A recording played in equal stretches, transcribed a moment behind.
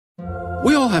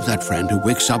We all have that friend who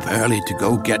wakes up early to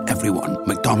go get everyone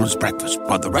McDonald's breakfast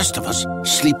while the rest of us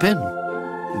sleep in.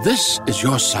 This is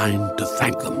your sign to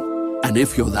thank them. And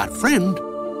if you're that friend,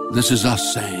 this is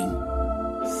us saying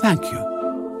thank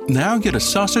you. Now get a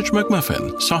sausage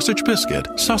McMuffin, sausage biscuit,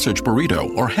 sausage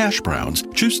burrito, or hash browns.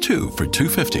 Choose 2 for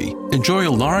 $2.50. Enjoy a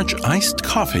large iced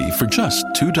coffee for just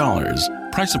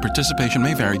 $2. Price and participation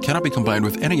may vary. Cannot be combined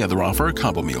with any other offer or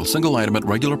combo meal. Single item at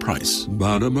regular price.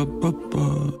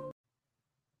 Ba-da-ba-ba-ba.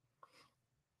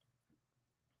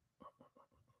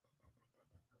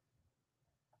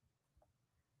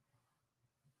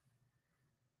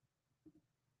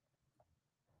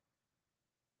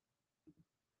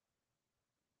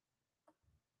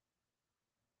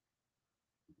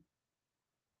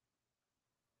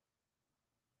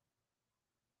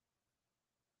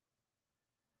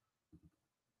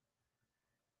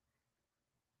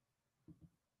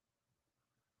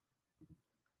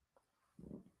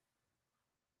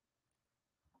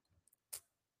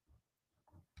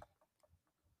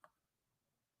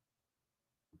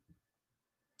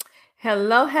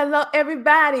 Hello,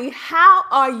 everybody. How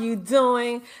are you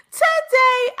doing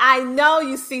today? I know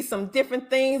you see some different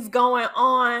things going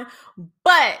on,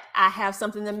 but I have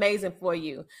something amazing for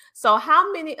you. So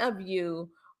how many of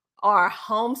you are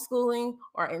homeschooling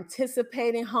or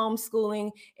anticipating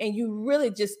homeschooling, and you really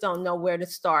just don't know where to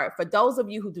start? For those of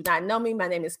you who do not know me, my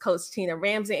name is Coach Tina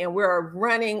Ramsay, and we're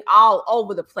running all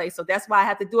over the place. So that's why I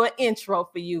have to do an intro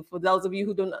for you, for those of you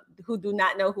who do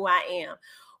not know who I am.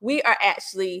 We are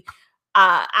actually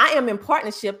I am in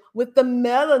partnership with the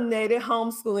Melanated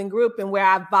Homeschooling Group, and where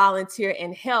I volunteer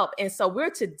and help. And so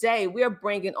we're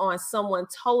bringing on someone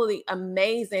totally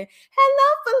amazing.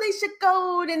 Hello, Felicia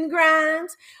Golden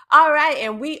Grimes. All right.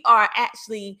 And we are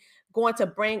actually going to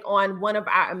bring on one of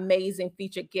our amazing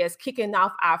featured guests, kicking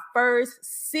off our first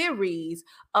series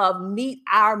of Meet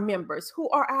Our Members. Who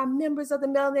are our members of the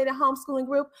Melanated Homeschooling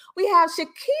Group? We have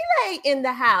Sakilé in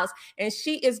the house, and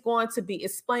she is going to be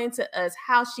explaining to us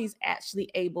how she's actually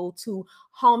able to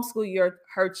homeschool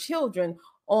her children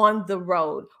on the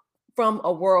road from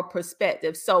a world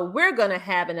perspective. So we're going to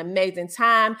have an amazing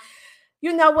time.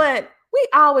 You know what? We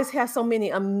always have so many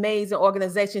amazing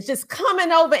organizations just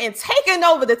coming over and taking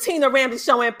over the Tina Ramsay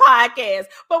Show and podcast.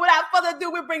 But without further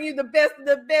ado, we bring you the best of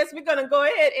the best. We're going to go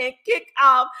ahead and kick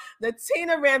off the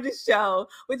Tina Ramsay Show,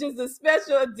 which is a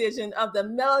special edition of the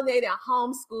Melanated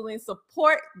Homeschooling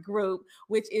Support Group,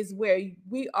 which is where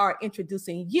we are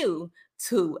introducing you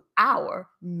to our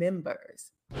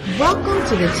members. Welcome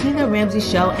to the Tina Ramsay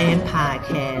Show and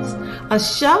Podcast, a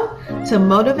show to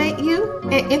motivate you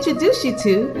and introduce you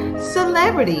to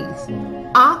celebrities,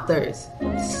 authors,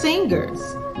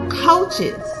 singers,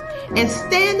 coaches, and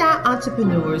standout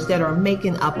entrepreneurs that are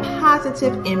making a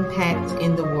positive impact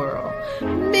in the world.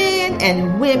 Men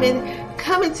and women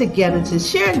coming together to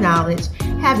share knowledge,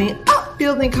 having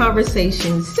upbuilding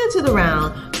conversations centered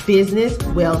around business,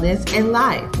 wellness, and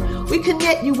life. We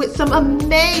connect you with some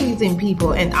amazing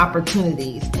people and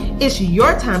opportunities. It's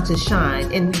your time to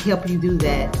shine, and we help you do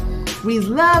that. We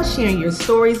love sharing your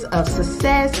stories of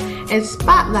success and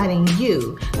spotlighting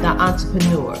you, the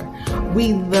entrepreneur.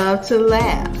 We love to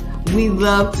laugh. We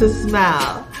love to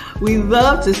smile. We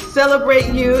love to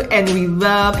celebrate you, and we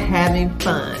love having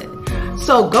fun.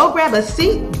 So go grab a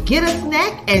seat, get a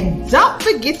snack, and don't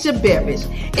forget your beverage.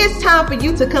 It's time for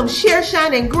you to come share,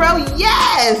 shine, and grow.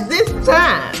 Yes, this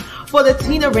time for the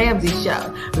Tina Ramsay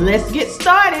Show. Let's get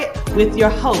started with your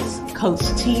host, Coach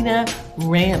Tina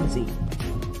Ramsay.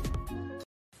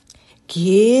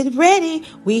 Get ready.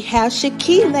 We have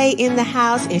Sakilé in the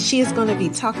house, and she is going to be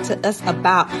talking to us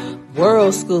about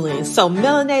world schooling. So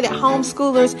melanated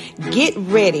homeschoolers, get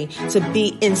ready to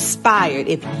be inspired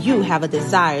if you have a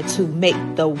desire to make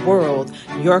the world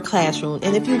your classroom.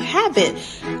 And if you haven't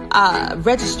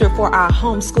registered for our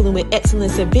Homeschooling with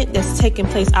Excellence event that's taking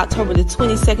place October the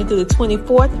 22nd through the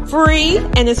 24th, free,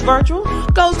 and it's virtual,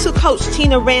 go to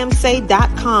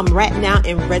CoachTinaRamsay.com right now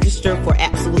and register for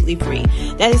absolutely free.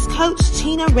 That is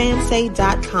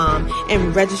CoachTinaRamsay.com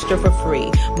and register for free.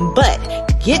 But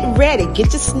get ready,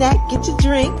 get your snack, get your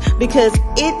drink, because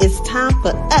it is time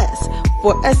for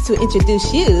us to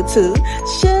introduce you to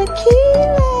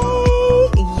Sakilé.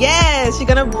 Yes, you're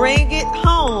going to bring it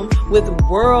home with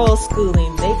world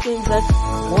schooling, making the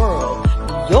world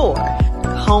your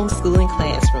homeschooling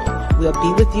classroom. We'll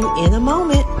be with you in a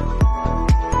moment.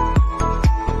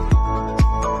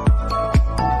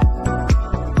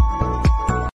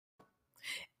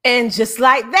 And just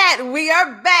like that, we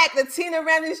are back. The Tina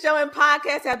Ramsay Show and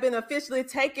podcast have been officially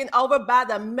taken over by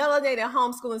the Melanated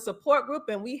Homeschooling Support Group.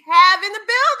 And we have in the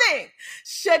building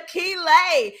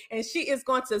Sakilé. And she is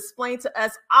going to explain to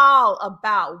us all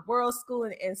about world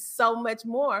schooling and so much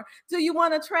more. Do you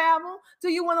want to travel? Do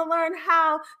you want to learn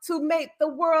how to make the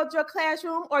world your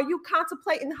classroom? Or are you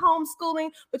contemplating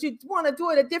homeschooling, but you want to do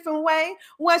it a different way?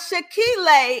 Well,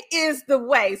 Sakilé is the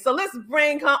way. So let's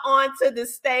bring her on to the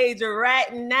stage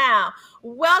right now.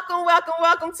 Welcome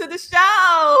to the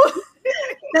show.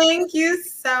 Thank you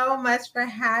so much for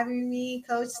having me,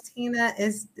 Coach Tina.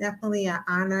 It's definitely an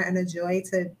honor and a joy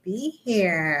to be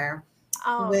here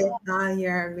with all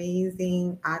your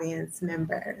amazing audience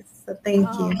members. So thank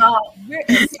you. We're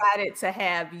excited to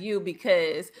have you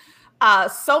because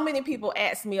so many people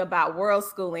ask me about world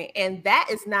schooling, and that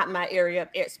is not my area of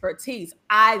expertise.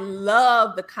 I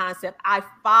love the concept. I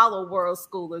follow world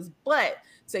schoolers, but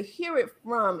to hear it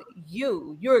from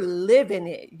you, you're living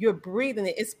it, you're breathing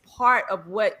it. It's part of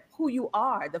who you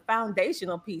are, the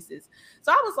foundational pieces.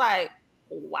 So I was like,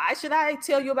 why should I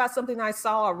tell you about something I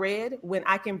saw or read when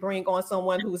I can bring on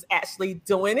someone who's actually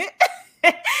doing it?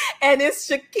 And it's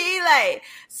Sakilé.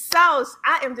 So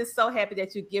I am just so happy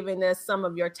that you're giving us some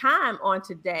of your time on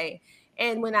today.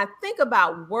 And when I think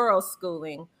about world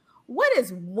schooling, what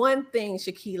is one thing,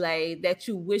 Sakilé, that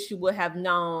you wish you would have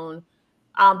known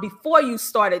before you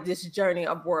started this journey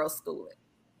of world schooling?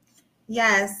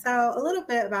 Yes. So a little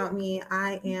bit about me.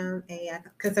 I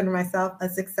consider myself a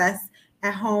success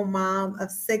at home mom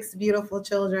of 6 beautiful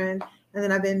children. And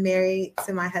then I've been married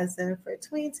to my husband for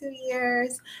 22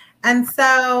 years. And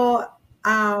so,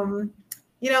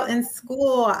 in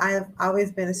school, I've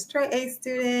always been a straight A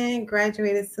student,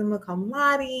 graduated summa cum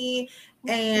laude,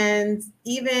 and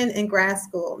even in grad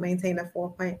school, maintained a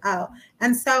 4.0.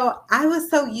 And so I was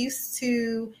so used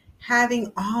to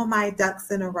having all my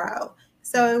ducks in a row.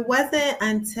 So it wasn't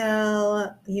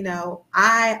until,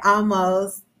 I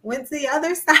almost went to the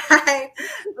other side,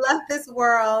 left this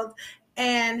world,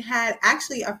 and had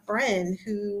actually a friend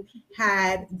who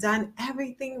had done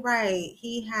everything right.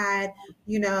 He had,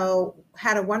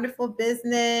 had a wonderful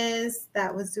business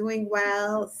that was doing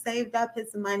well, saved up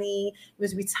his money,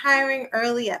 was retiring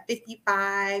early at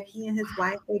 55. He and his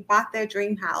wife, they bought their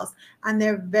dream house on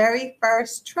their very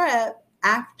first trip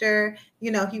after, he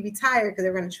retired, because they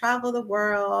were going to travel the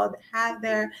world, have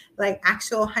their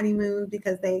actual honeymoon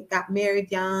because they got married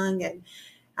young. And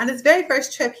on his very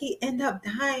first trip, he ended up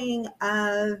dying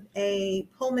of a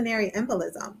pulmonary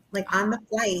embolism, on the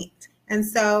flight. And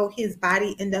so his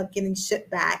body ended up getting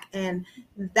shipped back. And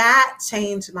that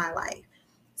changed my life.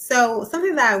 So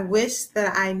something that I wish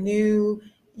that I knew,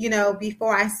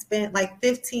 before I spent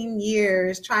 15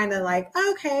 years trying to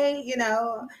okay,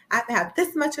 I have to have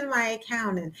this much in my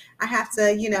account, and I have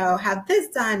to, have this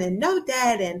done and no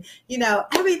debt and,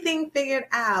 everything figured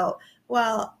out.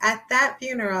 Well, at that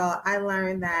funeral, I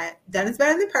learned that done is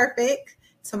better than perfect.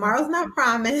 Tomorrow's not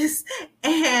promised.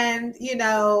 And,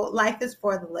 life is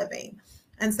for the living.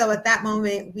 And so at that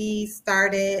moment, we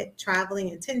started traveling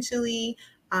intentionally.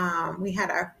 We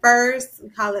had our first, we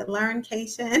call it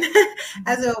Learncation,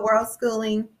 as a world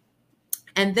schooling.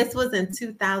 And this was in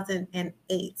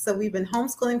 2008. So we've been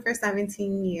homeschooling for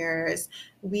 17 years.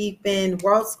 We've been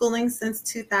world schooling since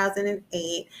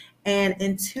 2008. And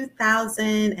in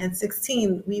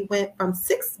 2016, we went from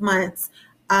 6 months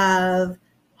of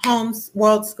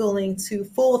world schooling to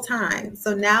full time.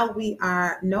 So now we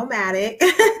are nomadic.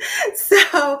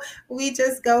 So we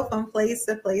just go from place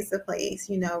to place to place,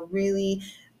 really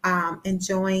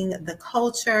enjoying the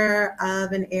culture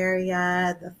of an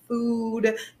area, the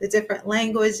food, the different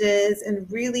languages,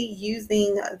 and really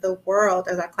using the world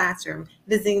as our classroom,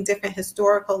 visiting different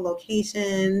historical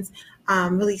locations,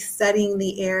 really studying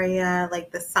the area,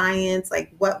 the science,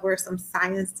 what were some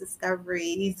science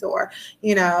discoveries, or,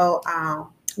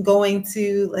 going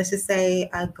to, let's just say,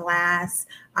 a glass,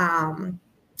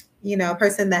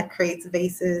 person that creates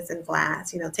vases and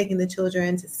glass, taking the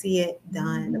children to see it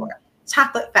done, or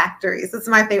chocolate factories. That's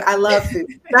my favorite. I love food.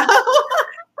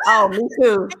 Oh, me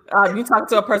too. You talk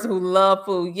to a person who loves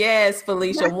food. Yes,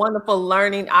 Felicia, wonderful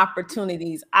learning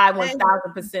opportunities. I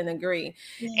 1000% agree.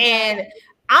 Yeah. And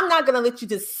I'm not going to let you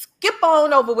just skip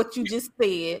on over what you just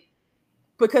said,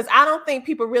 because I don't think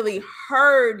people really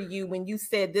heard you when you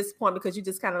said this point, because you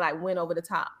just kind of went over the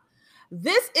top.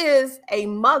 This is a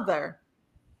mother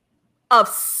of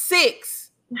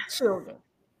 6 children.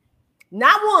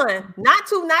 Not 1, not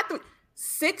 2, not 3,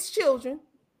 6 children,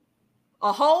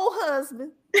 a whole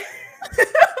husband,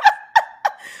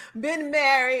 been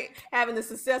married, having a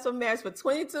successful marriage for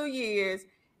 22 years,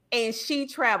 and she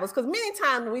travels. Because many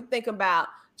times when we think about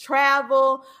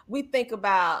travel, we think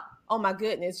about, oh my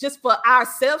goodness, just for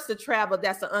ourselves to travel,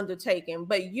 that's an undertaking.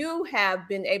 But you have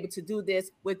been able to do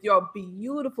this with your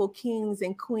beautiful kings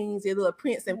and queens, your little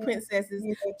prince and princesses,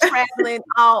 traveling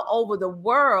all over the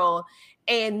world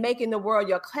and making the world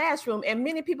your classroom. And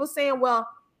many people saying, well,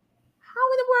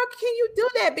 how in the world can you do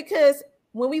that? Because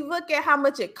when we look at how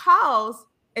much it costs,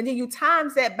 and then you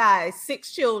times that by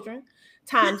 6 children,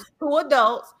 times 2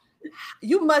 adults,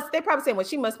 they probably saying, well,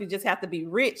 she must be just have to be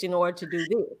rich in order to do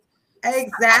this.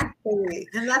 Exactly.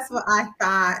 And that's what I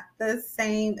thought, the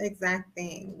same exact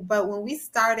thing. But when we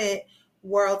started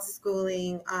World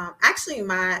Schooling, actually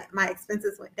my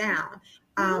expenses went down.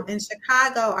 In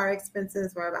Chicago, our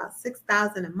expenses were about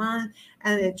 $6,000 a month,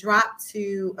 and it dropped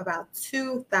to about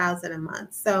 $2,000 a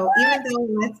month. So even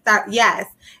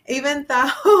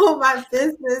though my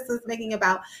business was making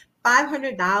about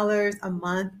 $500 a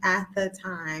month at the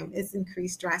time, it's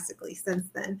increased drastically since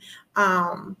then.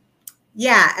 And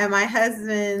my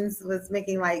husband's was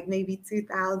making like maybe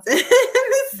 $2,000.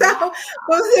 So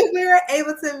we were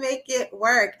able to make it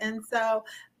work. And so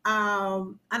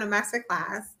on a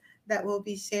masterclass that we'll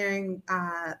be sharing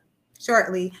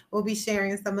shortly, we'll be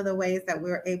sharing some of the ways that we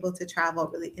were able to travel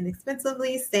really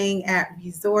inexpensively, staying at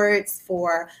resorts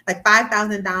for like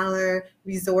 $5,000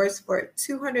 resorts for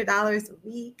 $200 a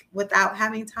week without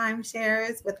having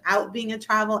timeshares, without being a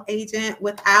travel agent,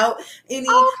 without any.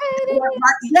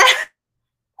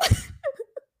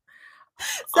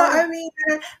 So I mean,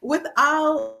 with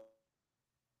all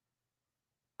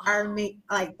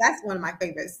like that's one of my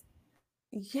favorites.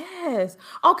 Yes.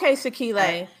 Okay,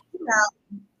 Sakilé.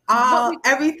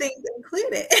 Everything's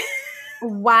included.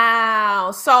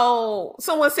 Wow. So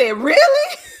someone said,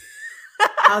 really?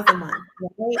 $1,000 a month,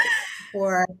 right?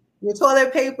 For your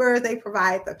toilet paper, they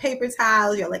provide the paper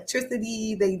towels, your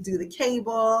electricity, they do the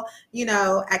cable,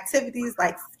 activities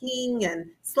like skiing and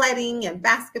sledding and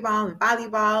basketball and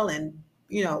volleyball and,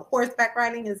 horseback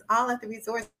riding is all at the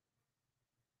resort.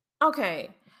 Okay.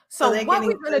 So what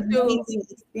we're going to do,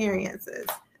 experiences.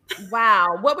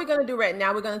 Wow. What we're going to do right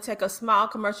now, we're going to take a small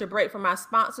commercial break from our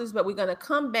sponsors, but we're going to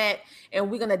come back and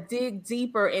we're going to dig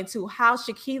deeper into how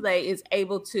Sakilé is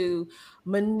able to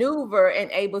maneuver and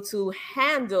able to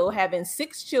handle having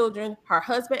 6 children, her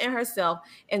husband and herself,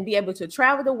 and be able to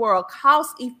travel the world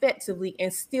cost effectively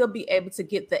and still be able to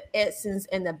get the essence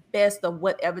and the best of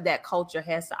whatever that culture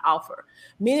has to offer.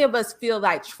 Many of us feel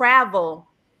like travel,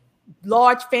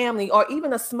 large family, or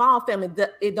even a small family,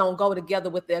 it don't go together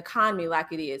with the economy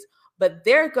like it is. But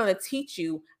they're going to teach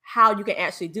you how you can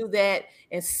actually do that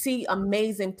and see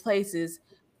amazing places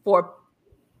for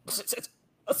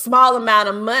a small amount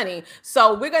of money.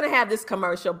 So we're going to have this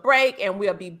commercial break and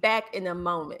we'll be back in a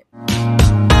moment.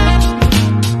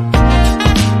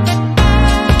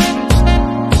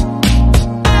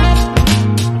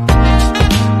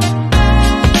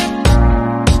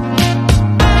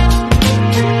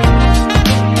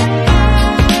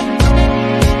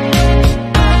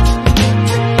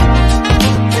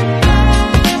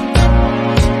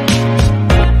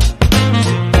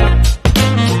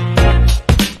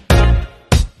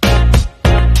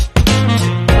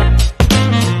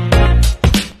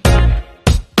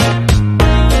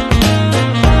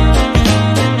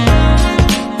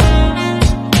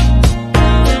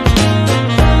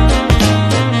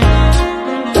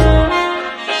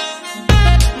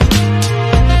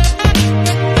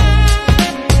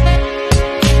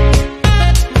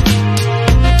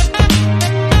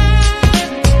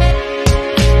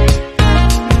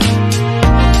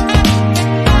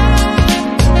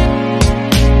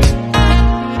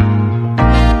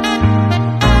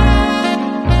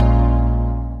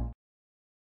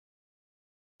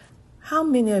 How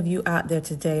many of you out there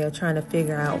today are trying to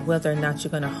figure out whether or not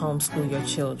you're going to homeschool your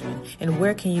children? And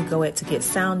where can you go to get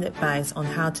sound advice on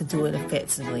how to do it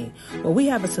effectively? Well, we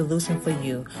have a solution for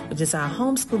you, which is our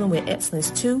Homeschooling with Excellence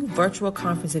 2 virtual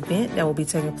conference event that will be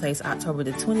taking place October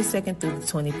the 22nd through the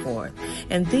 24th.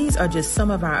 And these are just some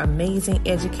of our amazing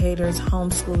educators,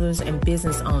 homeschoolers, and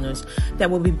business owners that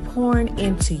will be pouring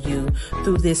into you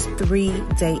through this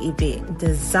 3-day event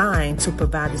designed to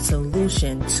provide a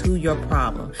solution to your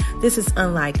problem. This is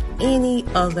unlike any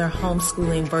other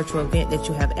homeschooling virtual event that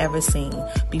you have ever seen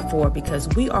before, because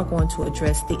we are going to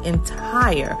address the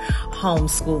entire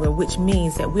homeschooler, which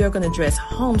means that we are going to address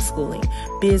homeschooling,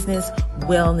 business,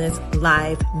 wellness,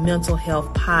 life, mental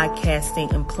health,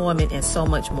 podcasting, employment, and so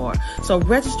much more. So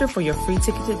register for your free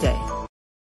ticket today.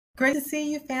 Great to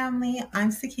see you, family. I'm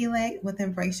Sakilé with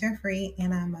Embrace Your Free,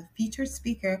 and I'm a featured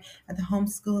speaker at the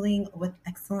Homeschooling with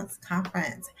Excellence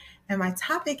Conference. And my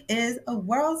topic is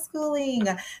world schooling.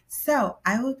 So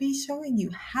I will be showing you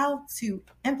how to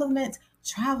implement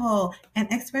travel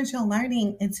and experiential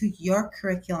learning into your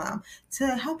curriculum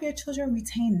to help your children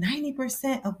retain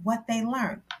 90% of what they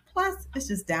learn. Plus, it's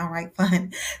just downright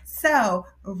fun. So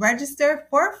register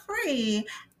for free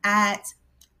at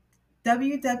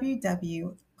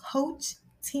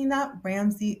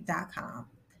www.coachtinaramsay.com.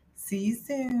 See you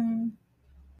soon.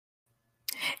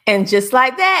 And just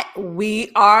like that,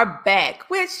 we are back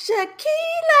with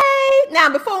Sakilé. Now,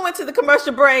 before we went to the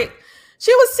commercial break,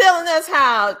 she was telling us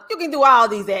how you can do all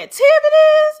these activities.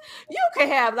 You can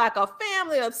have like a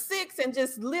family of 6 and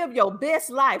just live your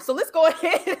best life. So let's go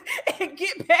ahead and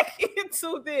get back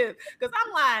into this, because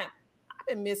I'm like, I've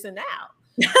been missing out.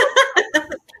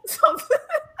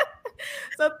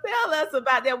 So tell us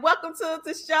about that. Welcome to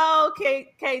the show,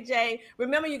 KJ.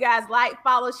 Remember, you guys, like,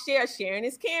 follow, share. Sharing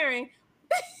is caring.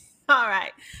 All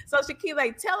right. So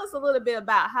Sakilé, tell us a little bit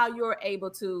about how you were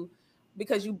able to,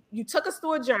 because you took us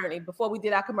through a journey before we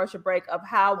did our commercial break of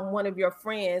how one of your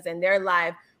friends and their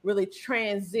life really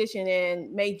transitioned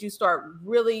and made you start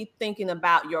really thinking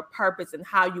about your purpose and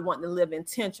how you want to live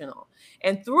intentional.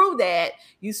 And through that,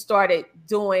 you started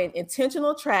doing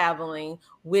intentional traveling,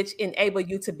 which enabled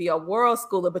you to be a world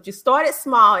schooler. But you started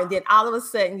small, and then all of a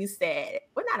sudden you said,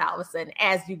 well, not all of a sudden,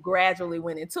 as you gradually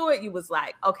went into it, you was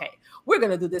like, okay, we're going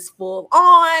to do this full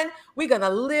on. We're going to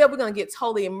live. We're going to get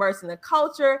totally immersed in the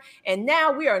culture. And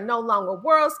now we are no longer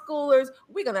world schoolers.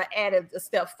 We're going to add a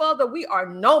step further. We are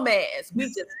nomads. We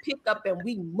just pick up and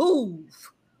we move.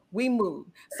 We move.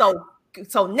 So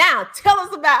now tell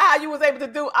us about how you was able to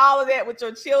do all of that with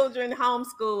your children,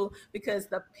 homeschool, because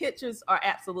the pictures are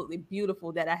absolutely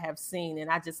beautiful that I have seen, and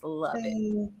I just love it.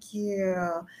 Thank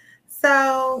you.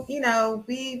 So,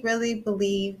 we really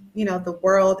believe, the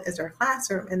world is our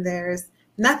classroom, and there's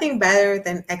nothing better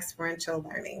than experiential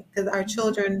learning, because our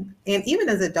children, and even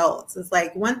as adults, it's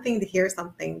like one thing to hear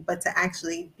something, but to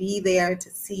actually be there, to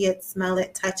see it, smell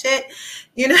it, touch it,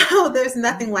 there's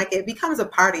nothing like it. It becomes a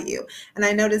part of you. And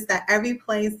I noticed that every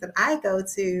place that I go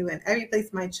to and every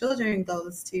place my children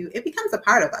goes to, it becomes a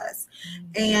part of us.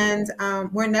 And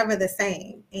we're never the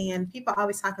same. And people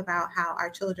always talk about how our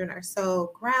children are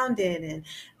so grounded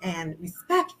and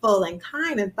respectful and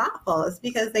kind and thoughtful. It's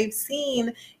because they've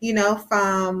seen,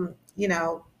 from,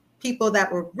 people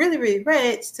that were really, really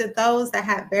rich to those that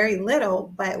had very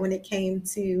little. But when it came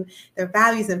to their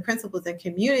values and principles and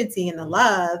community and the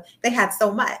love, they had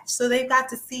so much. So they've got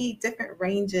to see different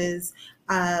ranges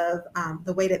of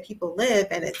the way that people live.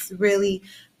 And it's really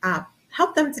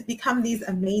helped them to become these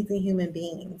amazing human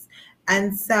beings.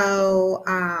 And so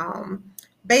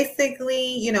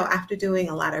basically, after doing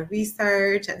a lot of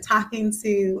research and talking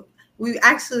to, we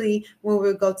actually, when we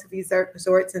would go to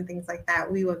resorts and things like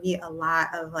that, we would meet a lot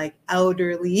of like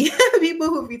elderly people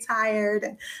who retired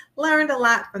and learned a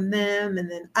lot from them, and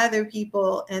then other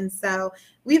people. And so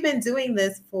we've been doing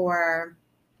this for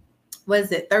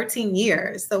 13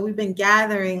 years. So we've been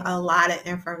gathering a lot of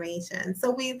information.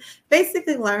 So we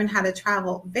basically learned how to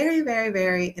travel very, very,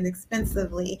 very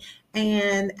inexpensively.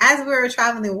 And as we were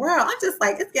traveling the world, I'm just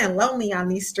like, it's getting lonely on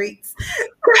these streets.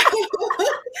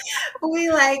 We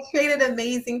created an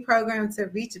amazing program to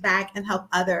reach back and help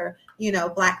other,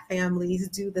 Black families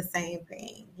do the same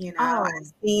thing. I've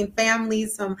seen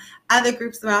families from other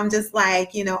groups where I'm just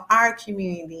like, our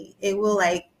community, it will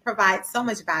provide so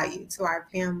much value to our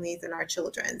families and our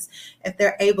children's if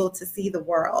they're able to see the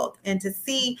world and to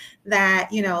see that,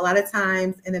 a lot of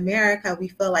times in America, we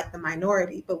feel like the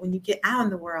minority, but when you get out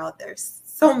in the world, there's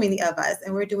so many of us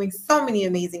and we're doing so many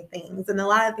amazing things. And a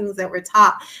lot of things that we're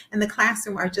taught in the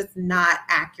classroom are just not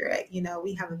accurate.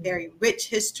 We have a very rich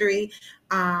history.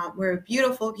 We're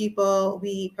beautiful people.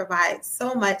 We provide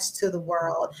so much to the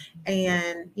world.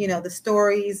 And, the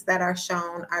stories that are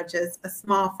shown are just a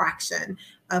small fraction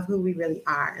of who we really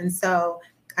are. And so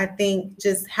I think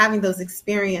just having those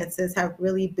experiences have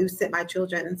really boosted my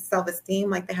children's self-esteem.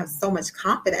 They have so much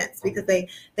confidence because they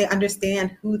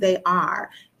understand who they are.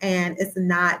 And it's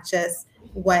not just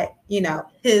what,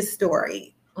 his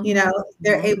story,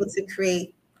 they're able to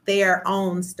create their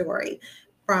own story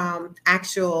from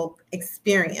actual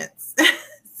experience.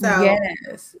 So,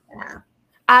 yes. Yeah.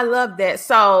 I love that.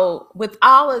 So with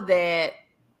all of that,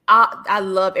 I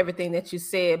love everything that you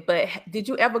said, but did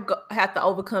you ever have to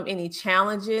overcome any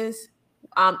challenges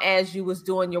as you was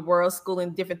doing your world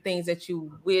schooling, different things that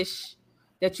you wish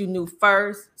that you knew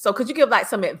first? So could you give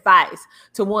some advice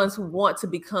to ones who want to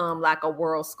become like a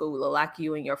world schooler, like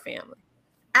you and your family?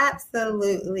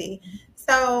 Absolutely.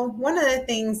 So one of the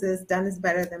things is done is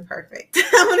better than perfect.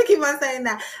 I'm gonna keep on saying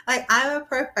that. Like I'm a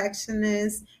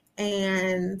perfectionist,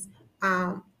 and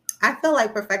um, I feel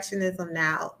like perfectionism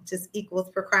now just equals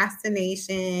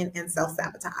procrastination and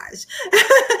self-sabotage.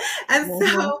 And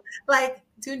Mhm. so like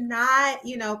do not,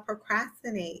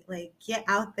 procrastinate. Like get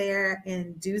out there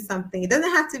and do something. It doesn't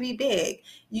have to be big.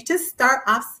 You just start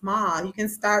off small. You can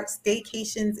start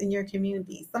staycations in your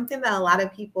community. Something that a lot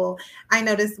of people, I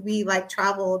noticed, we like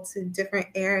travel to different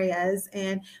areas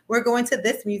and we're going to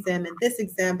this museum and this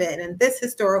exhibit and this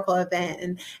historical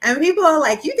event. And people are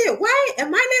like, you did what in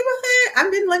my neighborhood?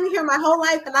 I've been living here my whole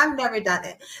life and I've never done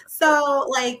it. So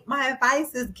like my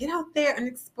advice is get out there and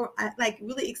explore, like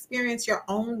really experience your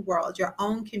own world, your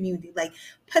own community. Like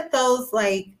put those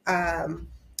like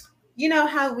you know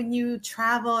how when you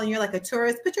travel and you're like a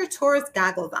tourist, put your tourist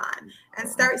goggles on and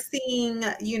start seeing,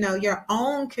 your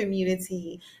own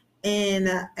community in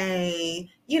a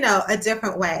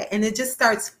different way. And it just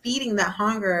starts feeding that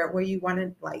hunger where you want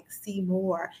to like see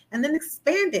more and then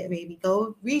expand it, maybe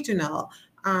go regional,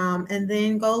 and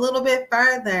then go a little bit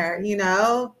further,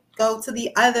 go to the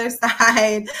other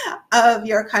side of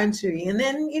your country and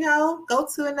then, go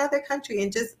to another country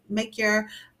and just make your,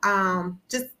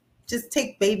 just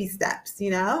take baby steps,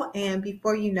 and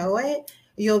before you know it,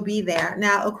 you'll be there.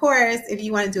 Now, of course, if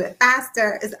you want to do it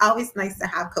faster, it's always nice to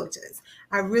have coaches.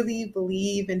 I really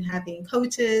believe in having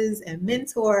coaches and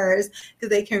mentors because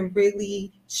they can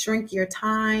really shrink your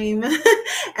time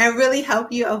and really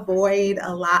help you avoid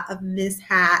a lot of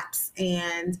mishaps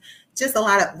and just a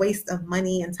lot of waste of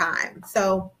money and time.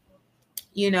 So,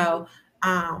 you know,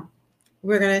 um,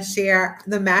 we're going to share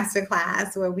the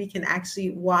masterclass where we can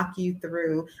actually walk you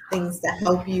through things to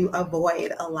help you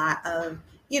avoid a lot of,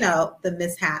 the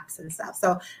mishaps and stuff.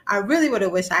 So I really would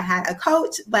have wished I had a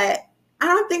coach, but I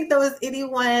don't think there was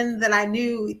anyone that I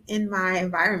knew in my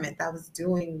environment that was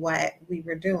doing what we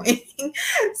were doing.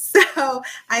 So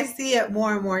I see it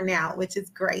more and more now, which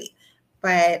is great.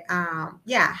 But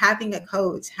yeah, having a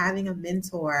coach, having a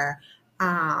mentor,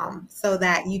 so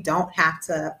that you don't have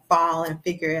to fall and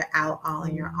figure it out all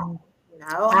on your own.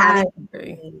 I Having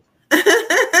agree.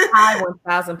 I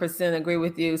 1000% agree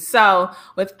with you. So,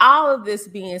 with all of this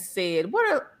being said, what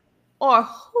are, or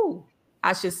who,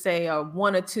 I should say, are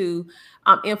one or two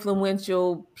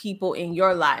influential people in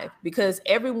your life? Because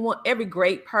every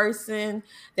great person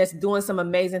that's doing some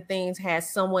amazing things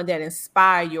has someone that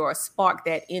inspire you or spark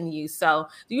that in you. So,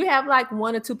 do you have like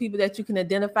one or two people that you can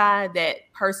identify that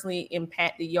personally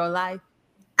impacted your life?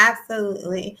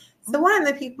 Absolutely. So one of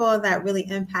the people that really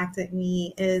impacted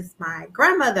me is my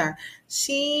grandmother.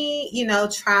 She,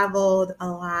 traveled a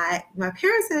lot. My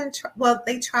parents didn't, well,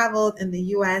 they traveled in the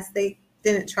US. They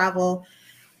didn't travel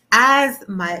as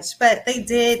much, but they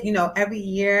did, every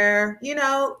year,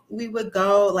 we would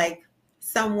go like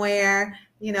somewhere,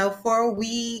 for a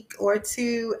week or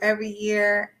two every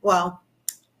year. Well,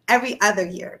 every other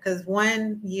year, because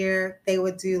one year they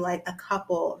would do like a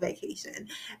couple vacation,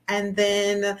 and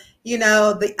then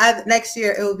the other next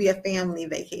year it would be a family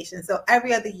vacation. So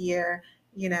every other year,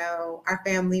 our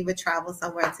family would travel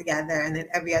somewhere together, and then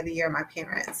every other year my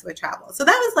parents would travel. So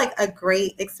that was like a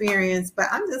great experience, but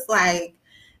I'm just like,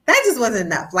 that just wasn't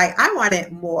enough. Like I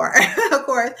wanted more. Of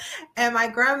course. And my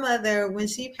grandmother, when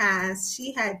she passed,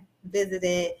 she had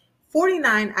visited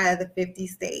 49 out of the 50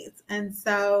 states. And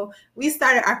so we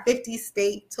started our 50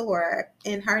 state tour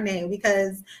in her name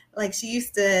because like she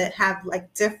used to have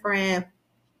like different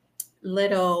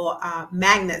little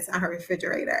magnets on her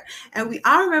refrigerator, and we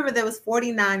all remember there was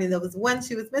 49 and there was one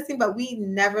she was missing, but we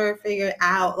never figured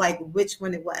out like which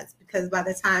one it was, because by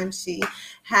the time she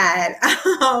had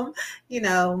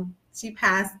she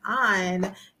passed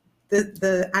on,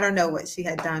 the I don't know what she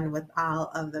had done with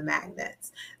all of the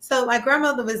magnets. So my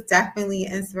grandmother was definitely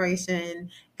an inspiration.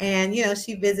 And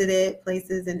she visited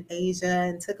places in Asia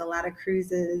and took a lot of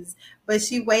cruises, but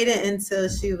she waited until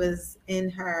she was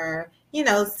in her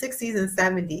 60s and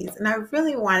 70s. And I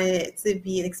really wanted it to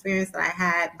be an experience that I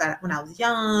had that when I was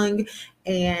young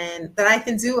and that I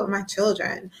can do with my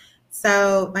children.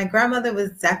 So my grandmother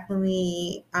was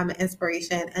definitely an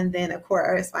inspiration. And then of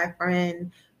course my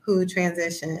friend who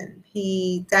transitioned.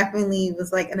 He definitely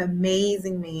was like an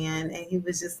amazing man, and he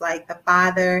was just like the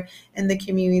father in the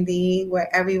community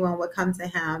where everyone would come to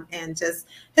him, and just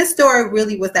his story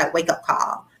really was that wake up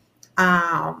call.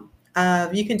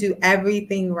 You can do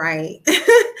everything right,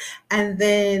 and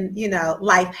then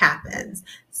life happens.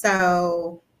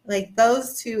 So like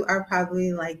those two are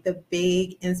probably like the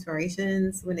big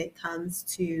inspirations when it comes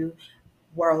to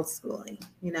world schooling,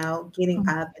 getting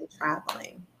up and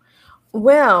traveling.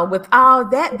 Well, with all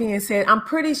that being said, I'm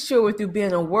pretty sure with you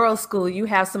being a world school, you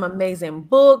have some amazing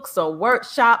books or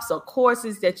workshops or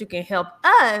courses that you can help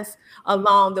us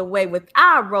along the way with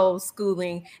our world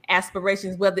schooling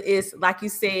aspirations, whether it's, like you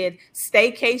said,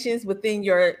 staycations within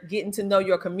your getting to know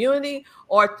your community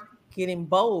or getting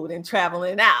bold and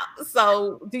traveling out.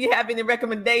 So, do you have any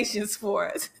recommendations for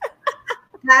us?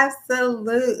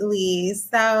 Absolutely.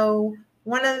 So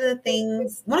one of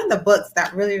the books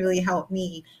that really, really helped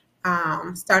me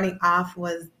starting off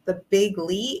was The Big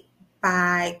Leap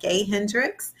by Gay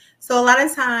Hendricks. So a lot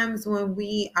of times when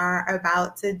we are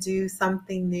about to do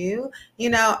something new,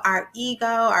 our ego,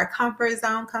 our comfort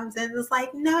zone comes in. It's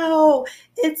like, no,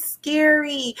 it's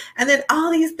scary. And then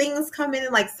all these things come in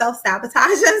and like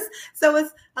self-sabotage us. So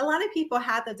it's a lot of people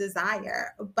have the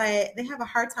desire, but they have a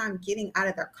hard time getting out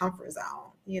of their comfort zone.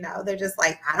 They're just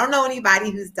like, I don't know anybody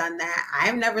who's done that.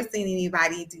 I've never seen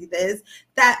anybody do this.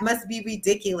 That must be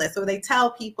ridiculous. Or they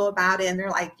tell people about it and they're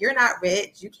like, you're not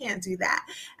rich. You can't do that.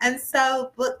 And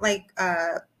so book like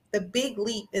The Big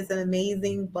Leap is an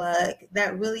amazing book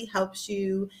that really helps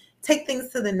you take things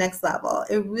to the next level.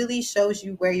 It really shows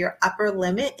you where your upper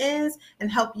limit is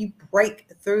and help you break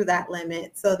through that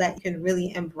limit so that you can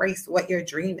really embrace what your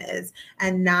dream is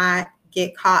and not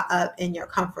get caught up in your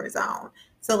comfort zone.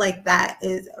 So like that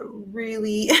is a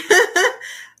really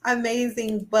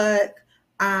amazing book.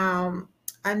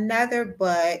 Another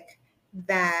book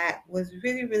that was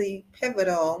really, really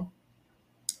pivotal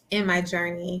in my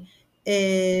journey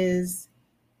is,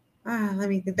 let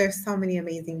me think, there's so many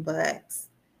amazing books.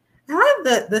 I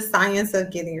love the Science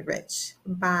of Getting Rich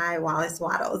by Wallace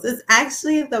Wattles. It's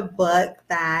actually the book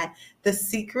that The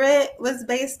Secret was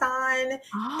based on. And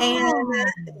Oh,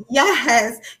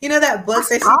 yes, that I book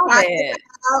that she saw talked that.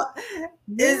 about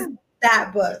Yeah. is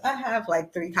that book. I have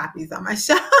like 3 copies on my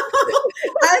shelf.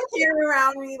 I carry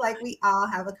around me like we all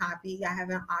have a copy. I have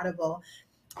an Audible.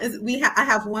 I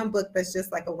have one book that's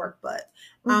just like a workbook.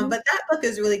 Mhm. But that book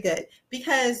is really good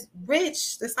because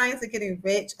the science of getting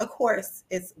rich, of course,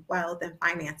 is wealth and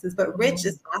finances, but rich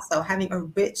is also having a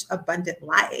rich, abundant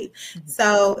life. Mhm.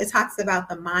 So it talks about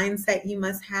the mindset you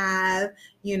must have,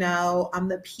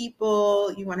 the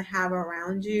people you want to have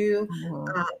around you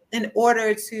Mhm. in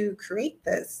order to create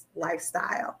this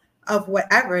lifestyle of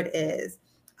whatever it is.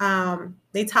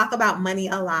 They talk about money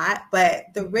a lot,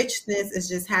 but the richness is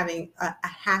just having a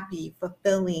happy,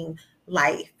 fulfilling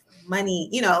life. Money,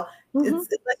 Mhm.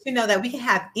 it lets you know that we can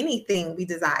have anything we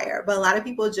desire, but a lot of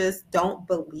people just don't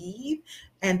believe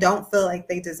and don't feel like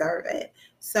they deserve it.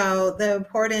 So the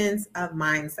importance of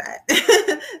mindset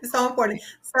is so important.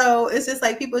 So it's just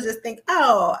like people just think,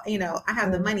 oh, I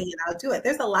have the Mhm. money and I'll do it.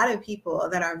 There's a lot of people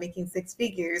that are making 6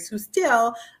 figures who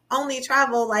still only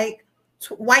travel like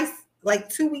twice, like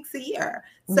 2 weeks a year.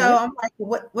 Yeah. So I'm like,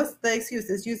 what's the excuse?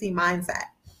 It's usually mindset.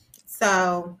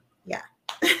 So yeah.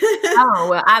 Oh,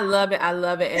 well, I love it. I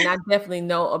love it. And I definitely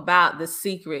know about The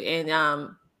Secret. And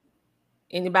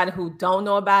anybody who don't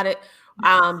know about it,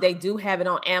 they do have it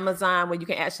on Amazon where you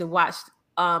can actually watch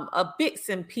a bits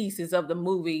and pieces of the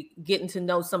movie, getting to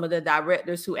know some of the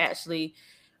directors who actually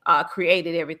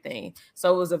created everything.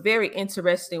 So it was a very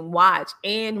interesting watch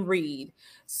and read.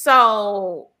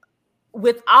 So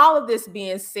with all of this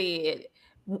being said,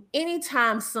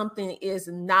 anytime something is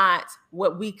not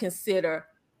what we consider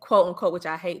quote unquote, which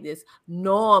I hate this,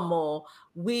 normal,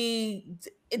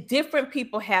 different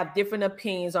people have different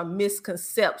opinions or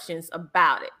misconceptions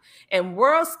about it. And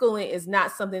world schooling is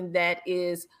not something that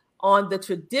is on the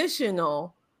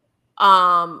traditional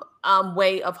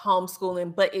way of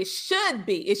homeschooling, but it should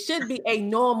be a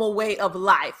normal way of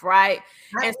life, right?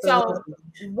 And so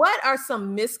Absolutely. what are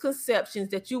some misconceptions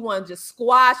that you want to just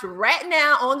squash right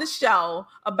now on the show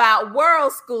about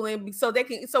world schooling so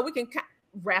we can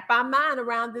wrap our mind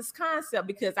around this concept,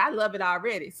 because I love it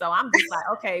already. So I'm just like,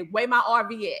 okay, where my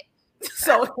RV at?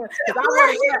 So because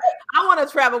I want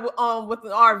to travel with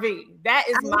an RV. That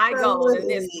is my goal in the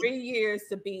next Absolutely. 3 years,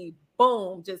 to be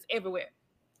boom, just everywhere.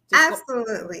 Just go.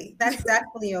 Absolutely. That's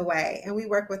definitely a way. And we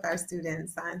work with our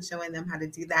students on showing them how to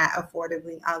do that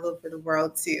affordably all over the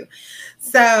world too.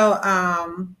 So,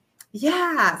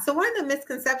 yeah. So one of the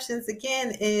misconceptions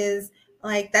again is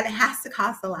like that it has to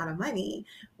cost a lot of money,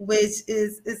 which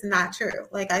is not true.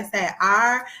 Like I said,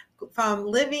 from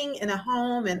living in a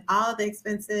home and all the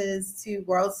expenses to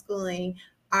world schooling,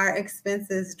 our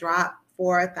expenses drop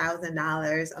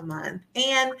 $4,000 a month.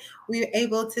 And we're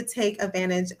able to take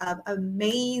advantage of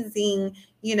amazing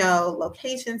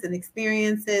locations and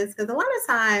experiences. Because a lot of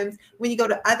times when you go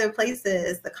to other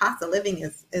places, the cost of living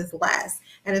is less.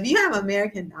 And if you have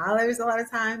American dollars, a lot of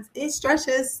times it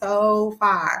stretches so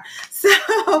far. So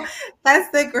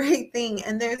that's the great thing.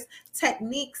 And there's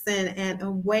techniques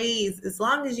and ways, as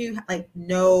long as you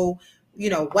know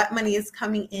what money is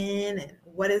coming in and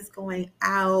what is going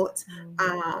out,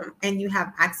 and you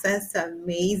have access to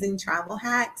amazing travel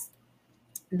hacks.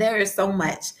 There is so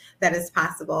much that is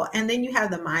possible. And then you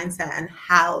have the mindset and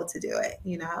how to do it.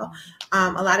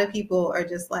 A lot of people are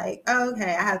just like, oh,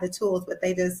 okay, I have the tools, but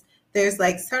there's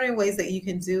like certain ways that you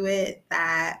can do it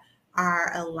that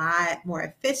are a lot more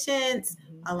efficient,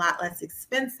 a lot less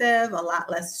expensive, a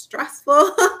lot less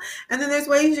stressful. And then there's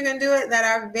ways you can do it that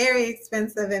are very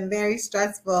expensive and very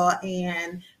stressful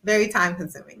and very time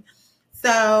consuming.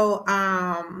 So,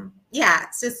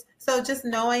 just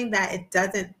knowing that it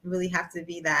doesn't really have to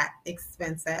be that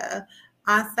expensive.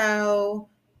 Also,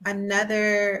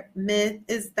 another myth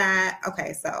is that,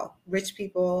 okay, so rich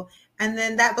people, and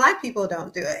then that Black people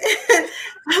don't do it.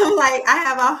 I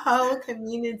have a whole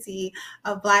community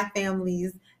of Black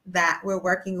families that we're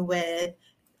working with,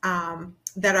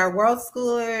 that are world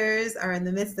schoolers, are in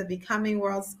the midst of becoming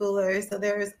world schoolers. So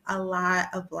there's a lot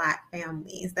of Black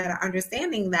families that are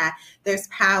understanding that there's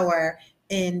power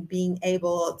in being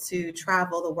able to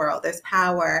travel the world. There's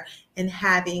power in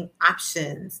having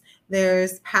options.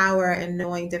 There's power in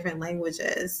knowing different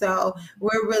languages. So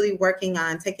we're really working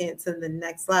on taking it to the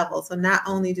next level. So not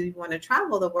only do we want to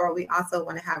travel the world, we also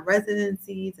want to have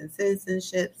residencies and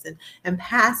citizenships and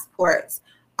passports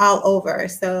all over.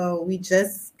 So we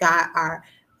just got our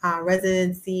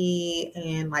residency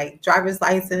and driver's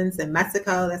license in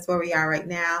Mexico. That's where we are right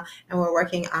now. And we're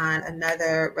working on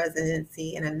another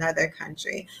residency in another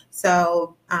country.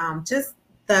 So just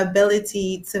the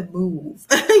ability to move,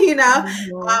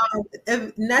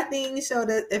 if nothing showed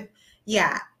us, if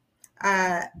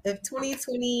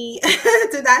 2020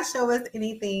 did not show us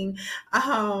anything,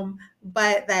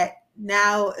 but that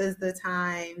now is the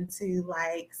time to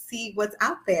see what's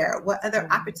out there, what other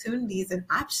opportunities and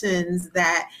options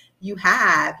that you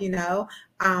have,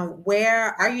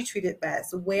 where are you treated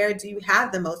best? Where do you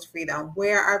have the most freedom?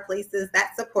 Where are places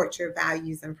that support your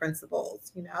values and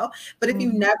principles, But if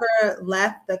you never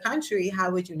left the country,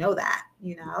 how would you know that,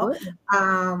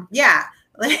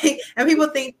 and people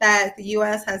think that the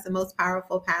U.S. has the most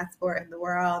powerful passport in the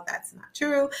world. That's not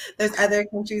true. There's other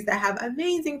countries that have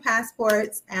amazing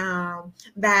passports,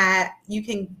 that you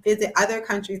can visit other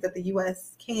countries that the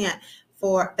U.S. can't,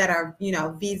 that are,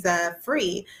 visa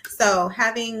free. So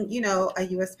having, a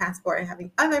U.S. passport and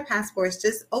having other passports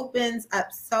just opens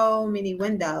up so many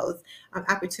windows of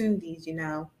opportunities,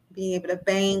 being able to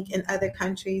bank in other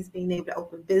countries, being able to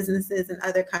open businesses in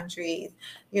other countries,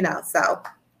 so.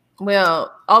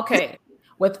 Well, okay.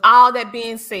 With all that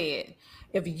being said,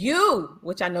 if you,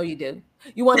 which I know you do,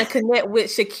 you want to connect with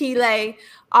Sakilé,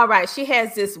 all right, she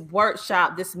has this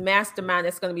workshop, this mastermind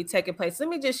that's going to be taking place. Let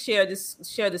me just share the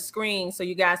screen so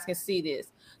you guys can see this.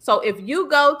 So if you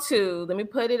go to, let me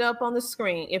put it up on the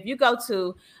screen. If you go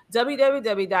to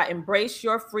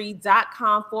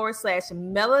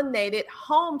www.embraceyourfree.com/melanated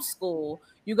homeschool,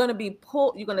 you're going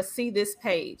to see this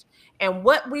page. And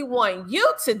what we want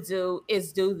you to do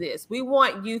is do this. We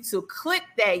want you to click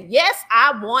that, yes,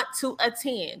 I want to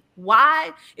attend.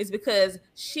 Why? It's because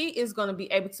she is going to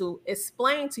be able to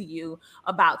explain to you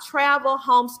about travel,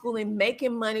 homeschooling,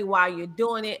 making money while you're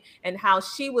doing it, and how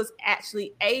she was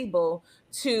actually able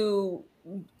to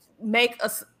make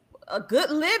a good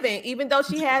living, even though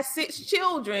she has 6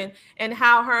 children, and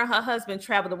how her and her husband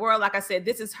travel the world. Like I said,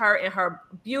 this is her and her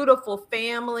beautiful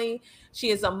family.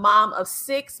 She is a mom of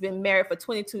 6, been married for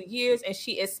 22 years, and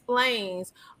she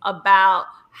explains about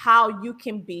how you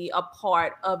can be a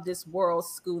part of this world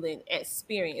schooling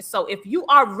experience. So if you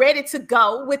are ready to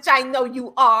go, which I know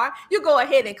you are, you go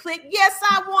ahead and click, yes,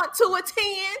 I want to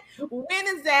attend. When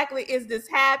exactly is this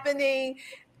happening?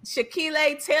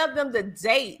 Sakilé, tell them the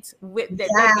date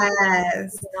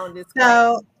Yes. On this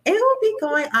so it will be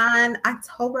going on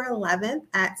October 11th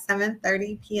at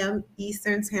 7:30 p.m.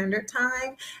 Eastern Standard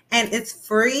Time. And it's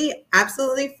free,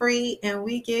 absolutely free. And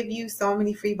we give you so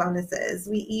many free bonuses.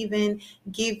 We even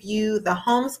give you the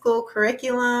homeschool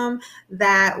curriculum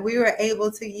that we were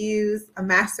able to use, a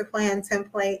master plan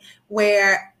template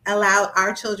where allowed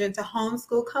our children to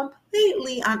homeschool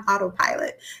completely on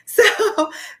autopilot.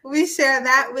 So we share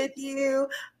that with you.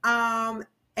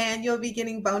 And you'll be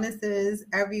getting bonuses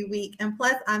every week. And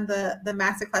plus on the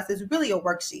masterclass is really a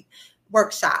worksheet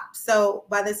workshop. So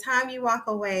by the time you walk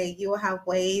away, you will have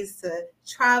ways to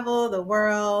travel the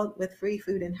world with free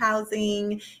food and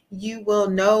housing. You will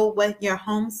know what your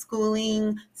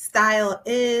homeschooling style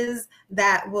is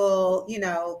that will,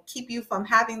 keep you from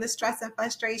having the stress and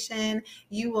frustration.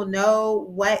 You will know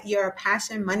what your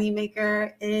passion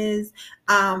moneymaker is.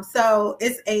 So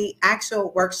it's a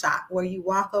actual workshop where you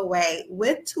walk away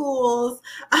with tools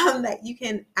that you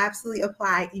can absolutely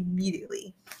apply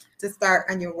immediately to start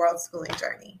on your world schooling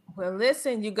journey. Well,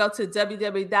 listen, you go to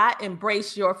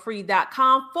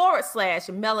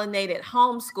www.embraceyourfree.com/melanated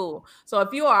homeschool. So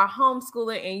if you are a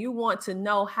homeschooler and you want to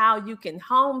know how you can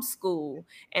homeschool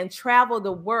and travel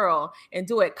the world and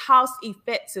do it cost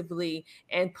effectively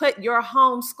and put your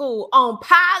homeschool on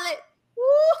pilot, woo,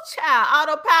 child,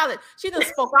 autopilot. She done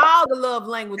spoke all the love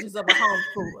languages of a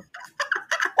homeschooler.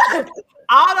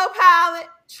 Autopilot,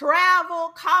 travel,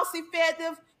 cost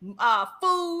effective,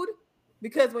 food.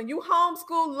 Because when you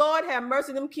homeschool, Lord have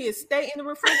mercy, them kids stay in the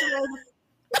refrigerator.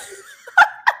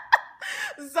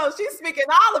 So she's speaking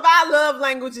all of our love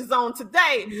languages on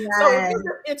today. Yes. So if you're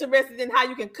just interested in how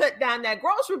you can cut down that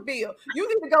grocery bill, you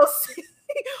need to go see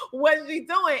what she's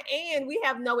doing. And we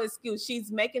have no excuse.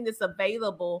 She's making this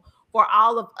available for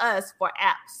all of us for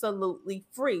absolutely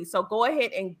free. So go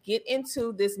ahead and get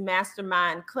into this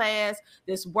mastermind class,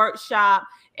 this workshop,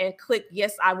 and click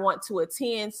yes, I want to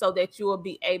attend so that you will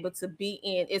be able to be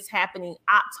in. It's happening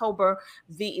October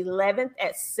the 11th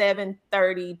at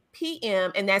 7:30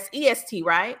 p.m. And that's EST,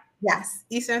 right? Yes,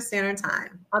 Eastern Standard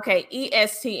Time. Okay,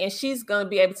 EST. And she's going to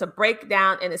be able to break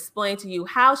down and explain to you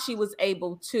how she was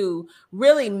able to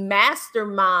really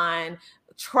mastermind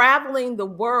traveling the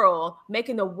world,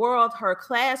 making the world her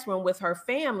classroom with her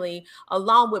family,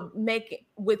 along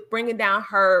with bringing down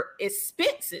her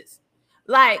expenses.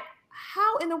 Like,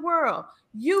 how in the world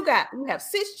you have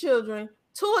 6 children,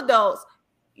 2 adults,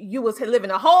 you was living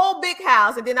in a whole big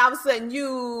house, and then all of a sudden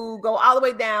you go all the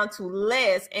way down to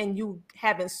less, and you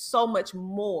having so much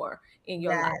more in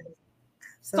your life.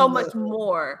 So much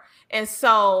more. And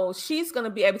so she's going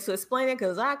to be able to explain it,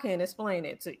 because I can't explain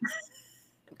it to you.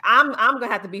 I'm gonna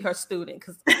have to be her student.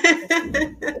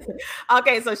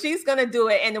 Okay, so she's gonna do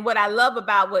it. And what I love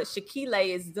about what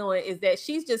Sakilé is doing is that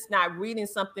she's just not reading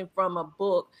something from a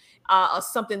book or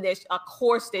something a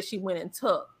course that she went and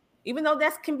took, even though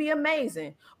that can be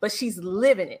amazing, but she's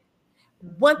living it.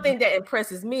 One thing that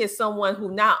impresses me is someone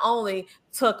who not only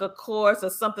took a course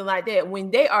or something like that, when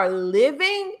they are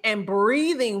living and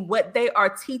breathing what they are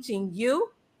teaching you,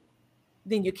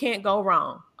 then you can't go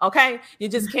wrong. Okay. You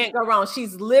just can't go wrong.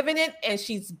 She's living it and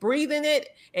she's breathing it.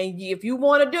 And if you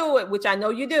want to do it, which I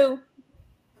know you do,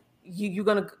 you're